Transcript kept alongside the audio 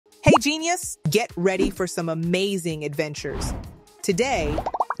Genius, get ready for some amazing adventures. Today,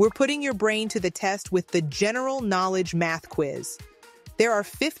 we're putting your brain to the test with the General Knowledge Math Quiz. There are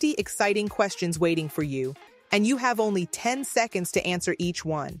 50 exciting questions waiting for you, and you have only 10 seconds to answer each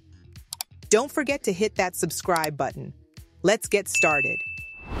one. Don't forget to hit that subscribe button. Let's get started.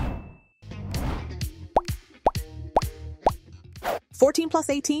 14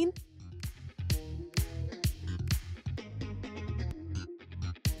 plus 18?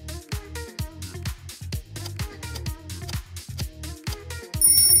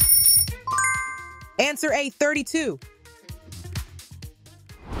 Answer A, 32.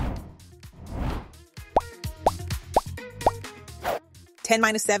 Ten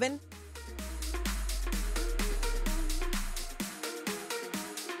minus 7?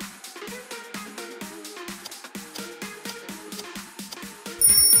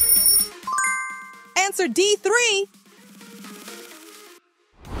 Answer D, 3.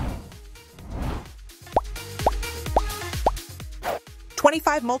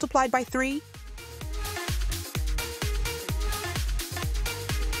 $25 multiplied by 3?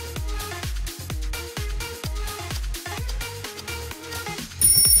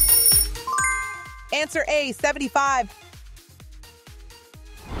 Answer A, 75.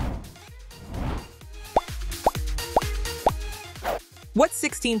 What's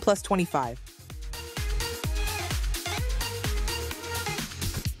 16 plus 25?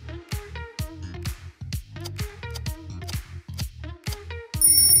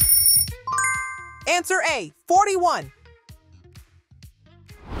 Answer A, 41.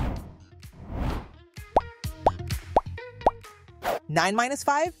 Nine minus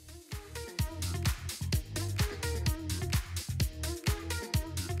 5?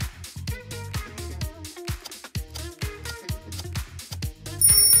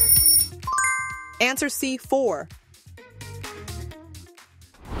 Answer C, 4.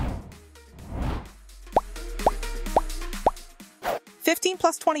 $15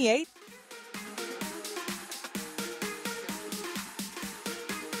 plus 28?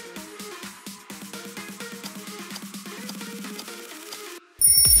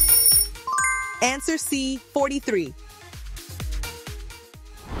 Answer C, 43.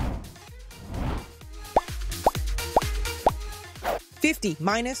 $50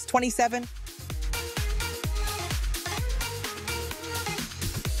 minus 27?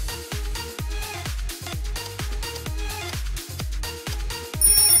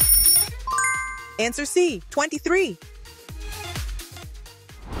 Answer C, 23.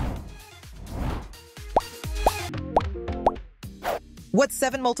 What's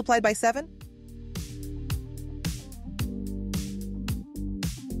 7 multiplied by 7?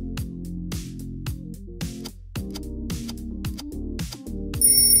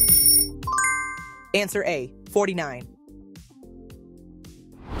 Answer A, 49.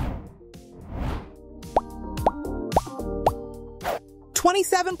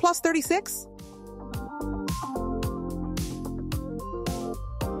 $27 plus 36?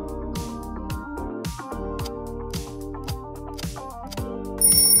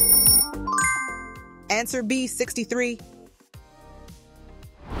 Answer B, 63.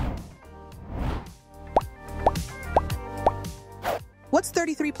 What's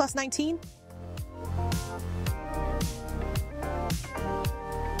 33 plus 19?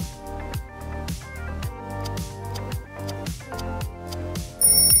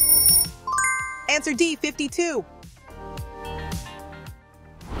 Answer D, 52.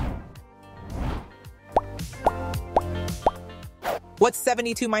 What's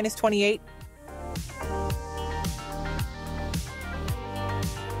 72 minus 28?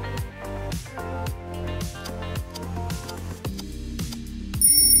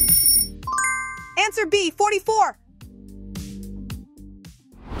 Answer B, 44.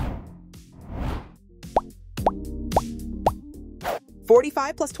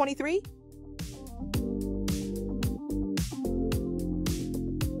 $45 plus 23?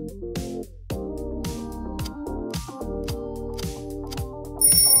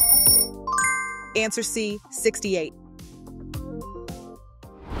 Answer C, 68.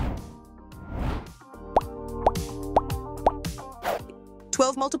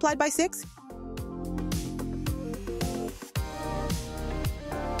 $12 multiplied by 6?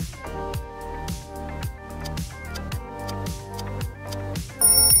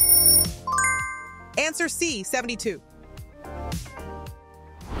 Answer C, 72.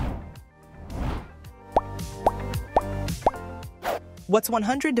 What's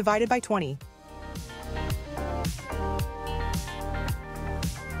 100 divided by 20?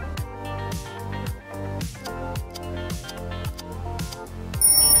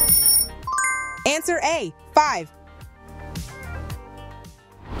 Answer A, 5.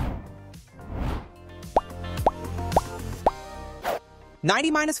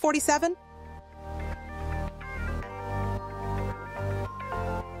 90 minus 47?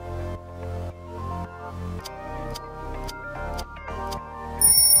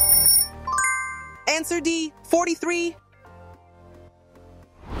 Answer D, 43.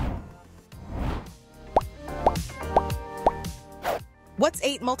 What's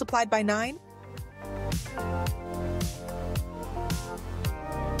 8 multiplied by 9?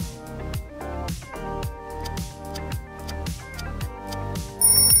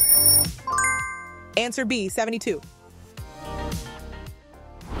 Answer B, 72.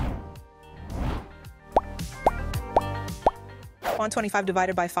 On 25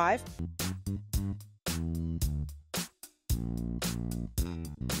 divided by 5?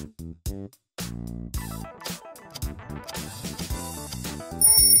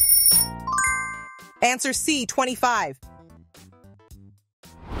 Answer C, 25.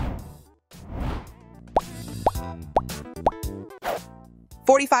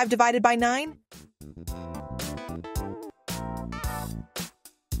 (45) divided by 9?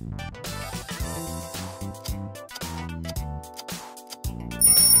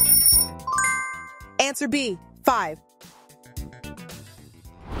 Answer B, 5.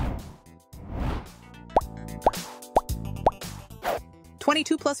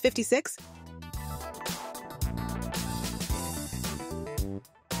 (22 plus 56?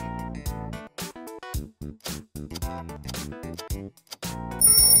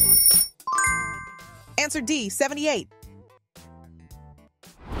 Answer D, 78.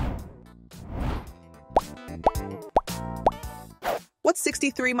 What's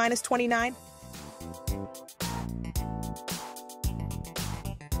 63 minus 29?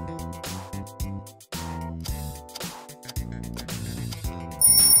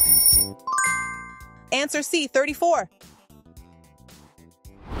 Answer C, 34.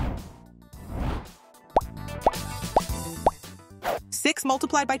 (6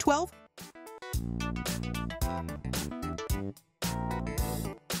 multiplied by 12?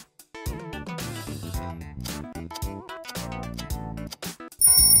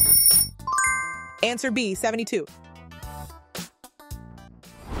 Answer B, 72.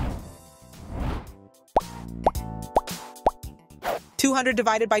 (200)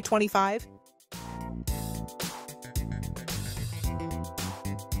 divided by 25?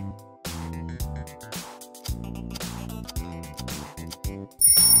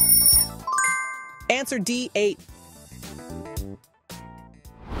 Answer D, 8.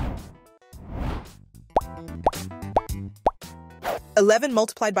 (11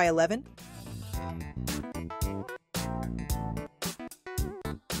 multiplied by 11?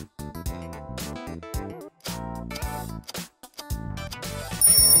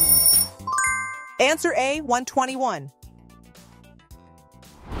 Answer A, 121.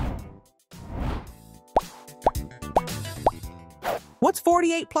 What's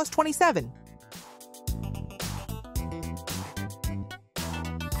 48 plus 27?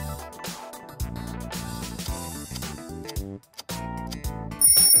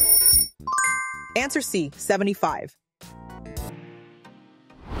 Answer C, 75.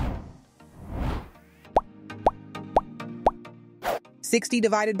 (60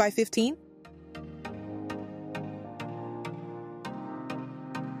 divided by 15?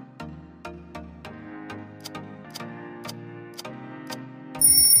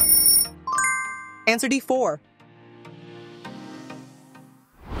 Answer D, 4.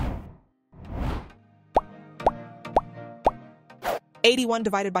 (81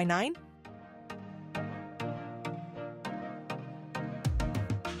 divided by 9?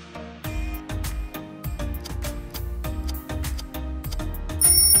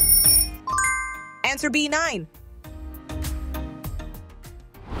 Answer B, 9.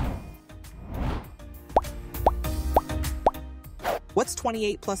 What's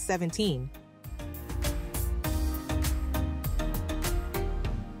 28 plus 17?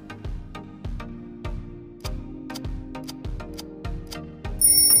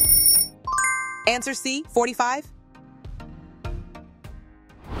 Answer C, 45.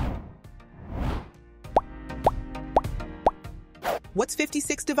 What's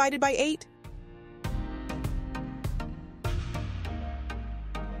 56 divided by 8?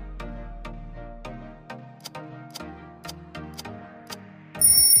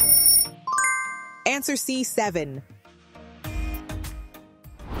 Answer C, 7.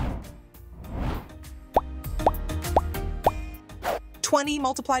 (20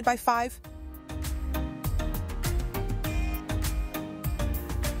 multiplied by 5?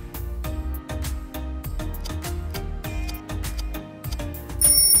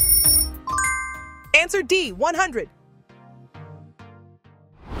 Answer D, 100.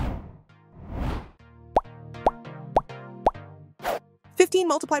 15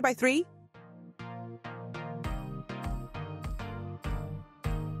 multiplied by 3?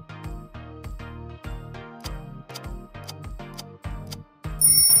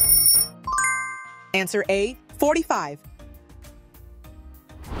 Answer A, 45.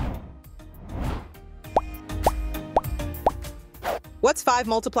 What's 5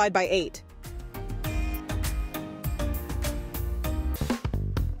 multiplied by 8?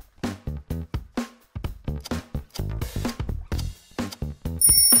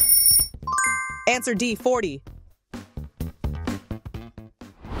 Answer D, 40.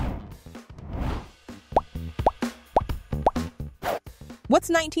 What's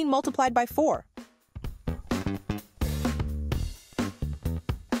 19 multiplied by 4?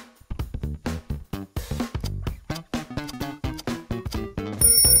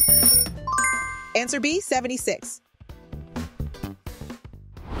 Answer B, 76.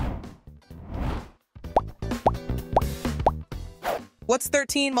 What's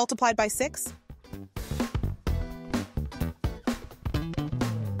 13 multiplied by 6?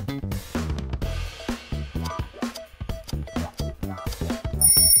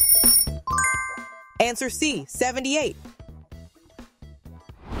 Answer C, 78.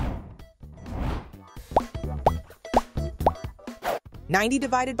 $90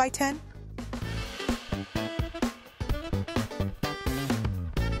 divided by 10?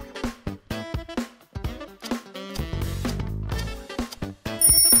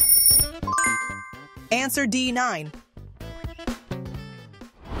 Answer D, 9.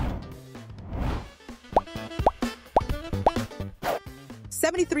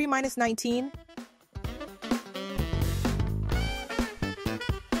 $73 minus 19?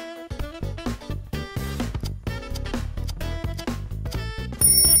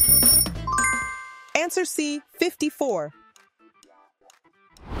 Answer C, 54.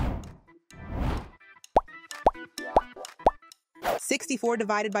 $64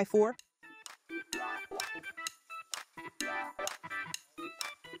 divided by 4?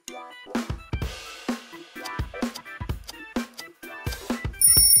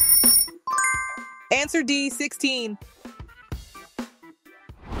 Answer D, 16.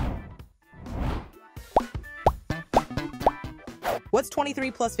 What's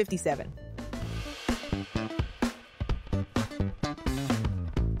 23 plus 57?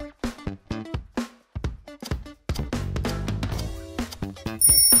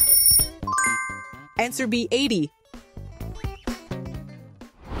 Answer B, 80.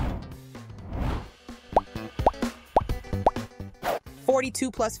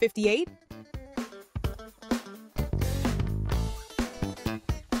 $42 plus 58?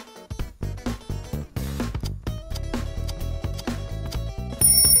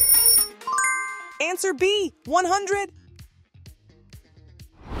 Answer B, 100.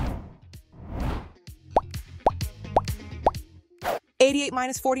 $88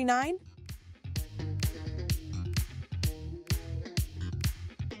 minus 49?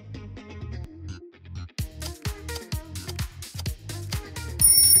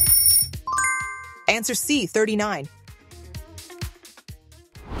 Answer C, 39.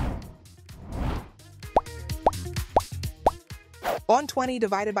 $120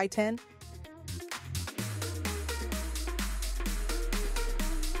 divided by 10?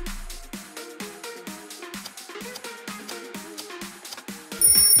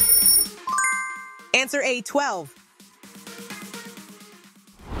 Answer A, 12.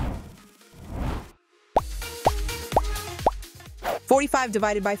 $45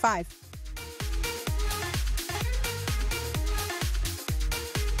 divided by 5?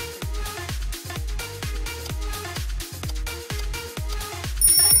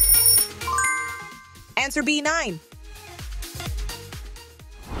 Answer B, 9.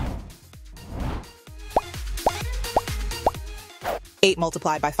 $8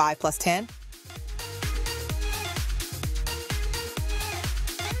 multiplied by 5 plus 10?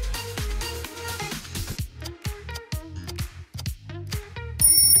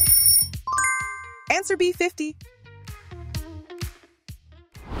 Answer B, 50.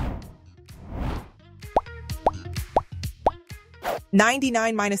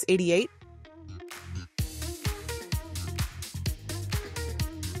 $99 minus 88?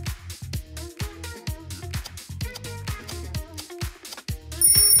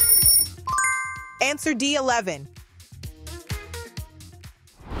 Answer D, 11.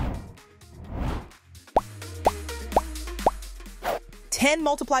 $10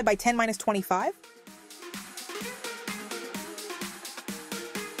 multiplied by 10 minus 25?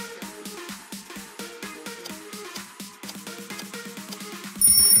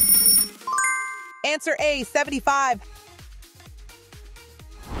 Answer A, 75.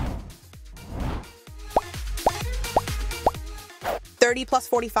 30 plus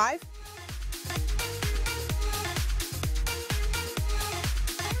 45?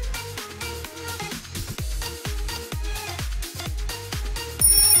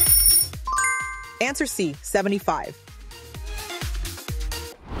 Answer C, 75.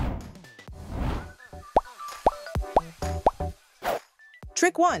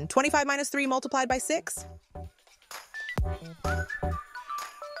 Trick 1, 25 minus 3 multiplied by 6?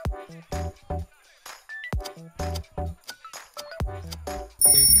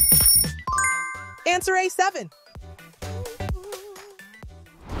 Answer A, 7.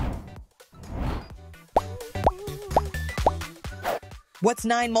 What's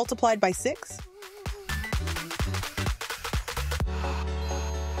 9 multiplied by 6?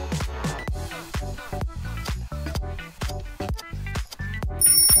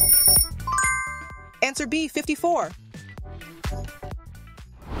 Answer B, 54.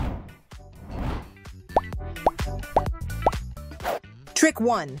 Trick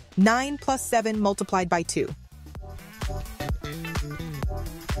 1, 9 plus 7 multiplied by 2.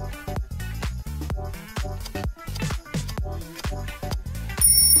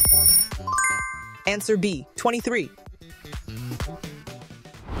 Answer B, 23.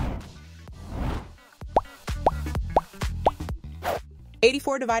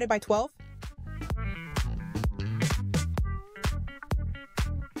 $84 divided by 12?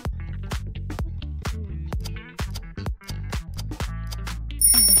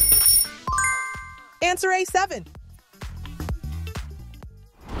 Answer A, 7.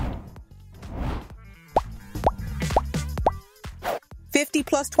 $50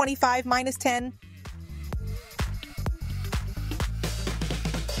 plus 25 minus 10?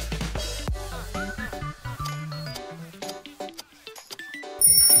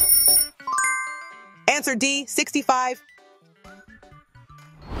 Answer D, 65.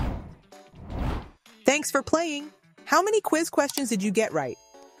 Thanks for playing. How many quiz questions did you get right?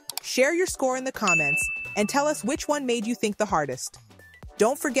 Share your score in the comments and tell us which one made you think the hardest.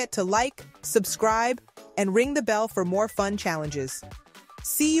 Don't forget to like, subscribe, and ring the bell for more fun challenges.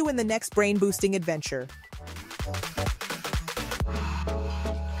 See you in the next brain-boosting adventure.